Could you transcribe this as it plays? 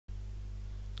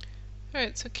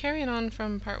Alright, so carrying on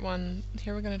from part 1,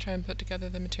 here we're going to try and put together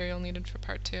the material needed for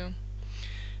part 2.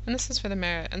 And this is for the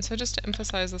merit. And so just to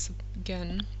emphasize this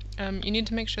again, you need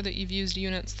to make sure that you've used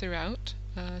units throughout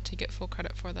to get full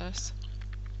credit for this.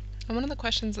 And one of the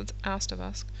questions that's asked of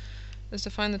us is to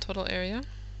find the total area,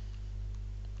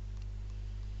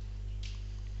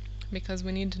 because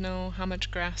we need to know how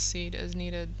much grass seed is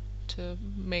needed to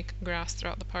make grass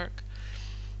throughout the park.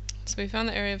 So we found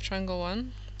the area of triangle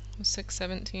 1 was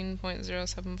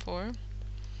 617.074.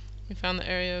 We found the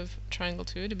area of triangle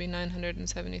 2 to be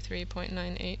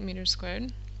 973.98 meters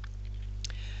squared.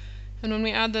 And when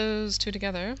we add those two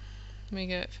together, we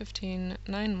get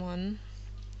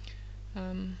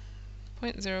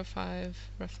 1591.05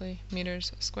 roughly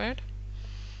meters squared.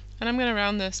 And I'm going to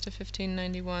round this to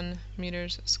 1591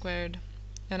 meters squared.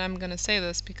 And I'm going to say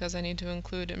this because I need to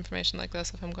include information like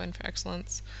this if I'm going for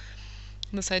excellence.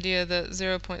 This idea that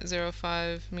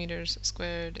 0.05 meters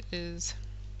squared is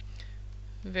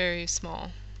very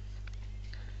small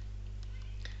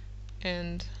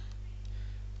and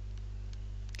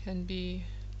can be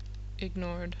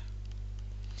ignored.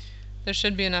 There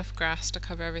should be enough grass to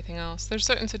cover everything else. There's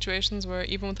certain situations where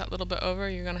even with that little bit over,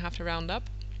 you're going to have to round up,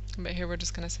 but here we're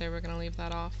just going to say we're going to leave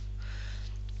that off.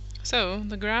 So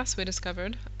the grass we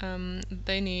discovered,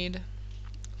 they need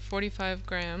 45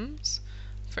 grams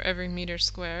for every meter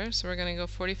square, so we're going to go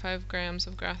 45 grams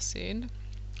of grass seed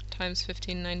times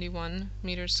 1591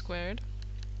 meters squared,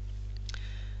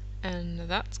 and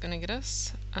that's going to get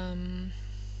us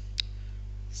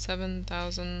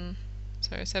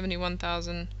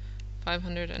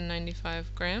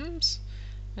 71,595 grams.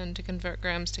 And to convert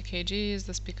grams to kgs,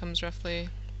 this becomes roughly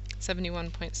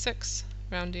 71.6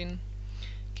 rounding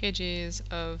kgs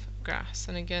of grass.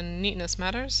 And again, neatness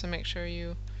matters, so make sure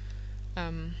you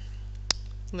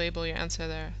label your answer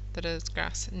there that is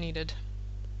grass needed.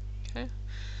 Okay.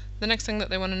 The next thing that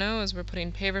they want to know is we're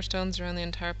putting paver stones around the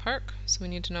entire park, so we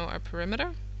need to know our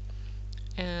perimeter.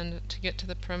 And to get to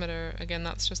the perimeter, again,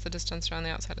 that's just the distance around the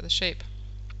outside of the shape.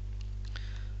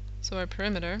 So our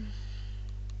perimeter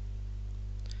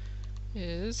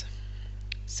is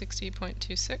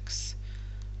 60.26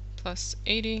 plus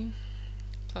 80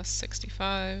 plus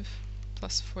 65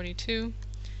 plus 42,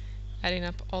 adding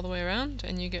up all the way around,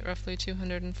 and you get roughly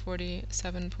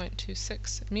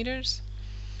 247.26 meters.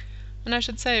 And I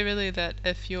should say really that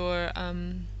if you're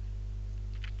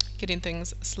getting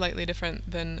things slightly different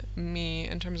than me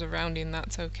in terms of rounding,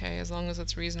 that's okay, as long as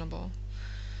it's reasonable.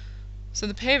 So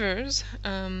the pavers,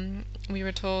 we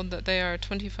were told that they are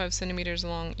 25 centimeters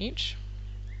long each.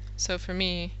 So for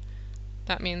me,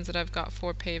 that means that I've got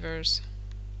 4 pavers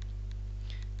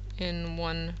in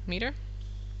 1 meter.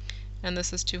 And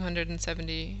this is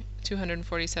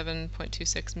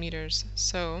 247.26 meters.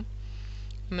 So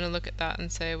I'm going to look at that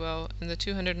and say, well, in the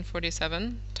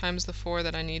 247 times the 4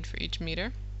 that I need for each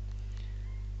meter,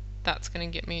 that's going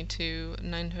to get me to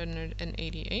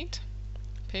 988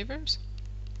 pavers.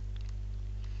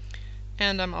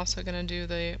 And I'm also going to do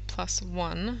the plus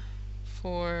 1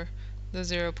 for the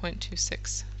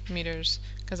 0.26 meters,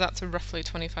 because that's roughly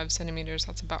 25 centimeters.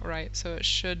 That's about right. So it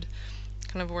should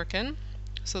kind of work in.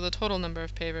 So the total number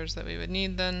of pavers that we would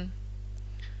need then,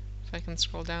 if I can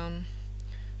scroll down,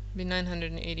 would be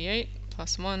 988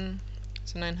 plus 1,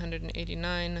 so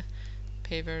 989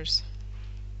 pavers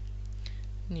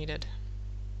needed.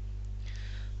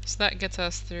 So that gets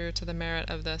us through to the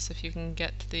merit of this, if you can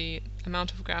get the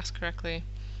amount of grass correctly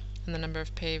and the number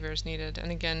of pavers needed.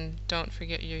 And again, don't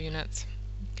forget your units.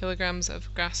 Kilograms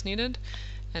of grass needed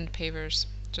and pavers,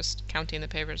 just counting the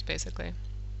pavers basically.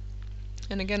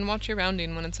 And again, watch your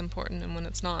rounding when it's important and when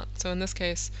it's not. So in this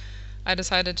case, I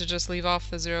decided to just leave off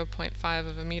the 0.5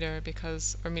 of a meter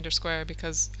because, or meter square,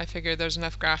 because I figured there's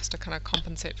enough grass to kind of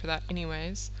compensate for that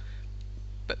anyways.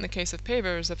 But in the case of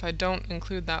pavers, if I don't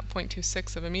include that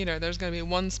 0.26 of a meter, there's going to be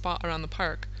one spot around the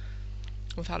park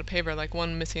without a paver, like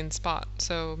one missing spot.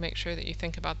 So make sure that you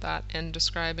think about that and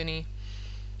describe any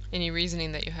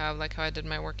reasoning that you have, like how I did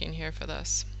my working here for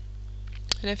this.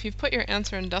 And if you've put your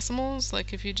answer in decimals,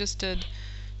 like if you just did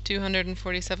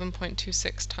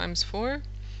 247.26 times 4,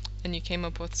 and you came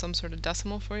up with some sort of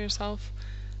decimal for yourself,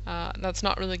 that's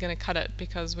not really going to cut it,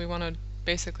 because we want to,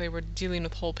 basically we're dealing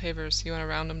with whole pavers, so you want to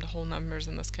round them to whole numbers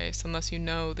in this case, unless you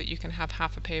know that you can have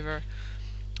half a paver,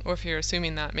 or if you're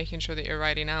assuming that, making sure that you're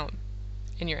writing out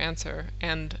in your answer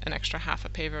and an extra half a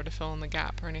paver to fill in the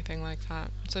gap or anything like that.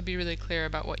 So be really clear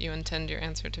about what you intend your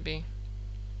answer to be.